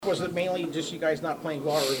was it mainly just you guys not playing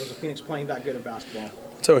well, or was Phoenix playing that good at basketball?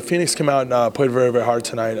 So Phoenix came out and played very, very hard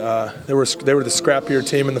tonight. They were the scrappier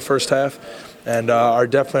team in the first half, and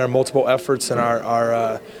definitely our multiple efforts and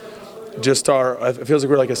it feels like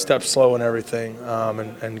we're like a step slow in everything.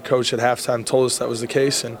 And Coach at halftime told us that was the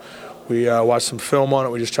case, and we watched some film on it.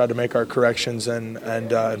 We just tried to make our corrections and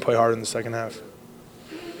play hard in the second half.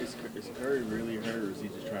 Is Curry really hurt, or is he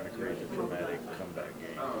just trying to create a dramatic comeback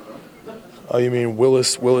game? Oh, you mean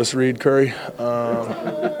Willis Reed Curry?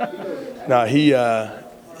 No,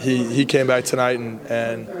 he came back tonight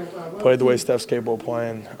and played the way Steph's capable of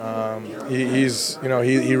playing.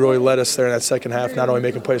 He really led us there in that second half, not only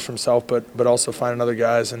making plays for himself but also finding other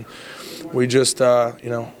guys. And we just we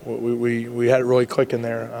had it really clicking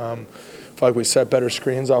there. Felt like we set better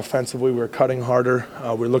screens offensively. We were cutting harder.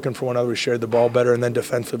 We were looking for one another. We shared the ball better, and then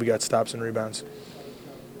defensively we got stops and rebounds.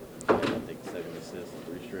 I think 7 assists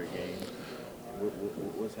in 3 straight games.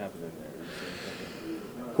 What's happening there?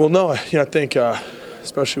 Well, no, I think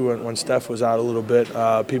especially when Steph was out a little bit,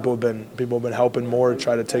 people have been helping more to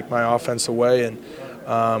try to take my offense away. And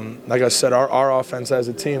like I said, our offense as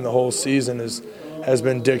a team the whole season has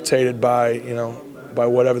been dictated by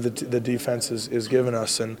whatever the defense is giving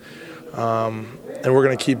us, and we're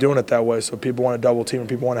going to keep doing it that way. So people want to double team and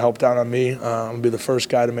people want to help down on me. I'm going to be the first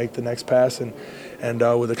guy to make the next pass, and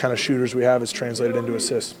with the kind of shooters we have, it's translated into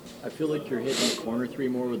assists. I feel like you're hitting the corner 3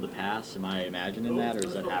 more with the pass. Am I imagining that, or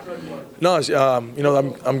is that happening more? No,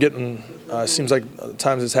 I'm getting. Seems like the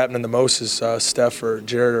times it's happening the most is Steph or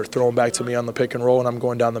Jared are throwing back to me on the pick and roll, and I'm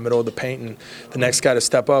going down the middle of the paint, and the next guy to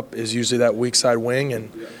step up is usually that weak side wing,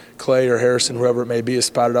 and Clay or Harrison, whoever it may be, is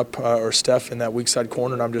spotted up or Steph in that weak side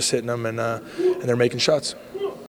corner, and I'm just hitting them, and they're making shots.